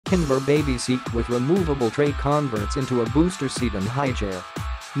Kinbor baby seat with removable tray converts into a booster seat and Highchair.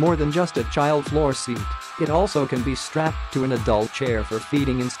 More than just a child floor seat, it also can be strapped to an adult chair for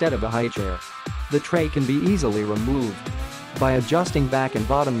feeding instead of a Highchair. The tray can be easily removed. By adjusting back and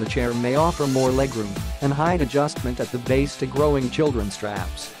bottom, the chair may offer more legroom and height adjustment at the base to growing children's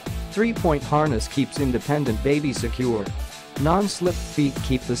straps. 3-point harness keeps independent baby secure. Non-slip feet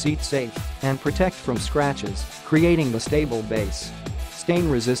keep the seat safe and protect from scratches, creating a stable base.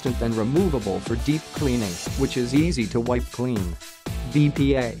 Stain-resistant and removable for deep cleaning, which is easy to wipe clean.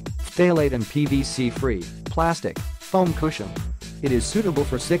 BPA, phthalate and PVC-free, plastic, foam cushion. It is suitable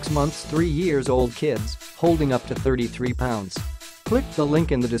for 6 months 3 years old kids, holding up to 33 pounds. Click the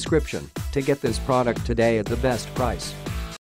link in the description to get this product today at the best price.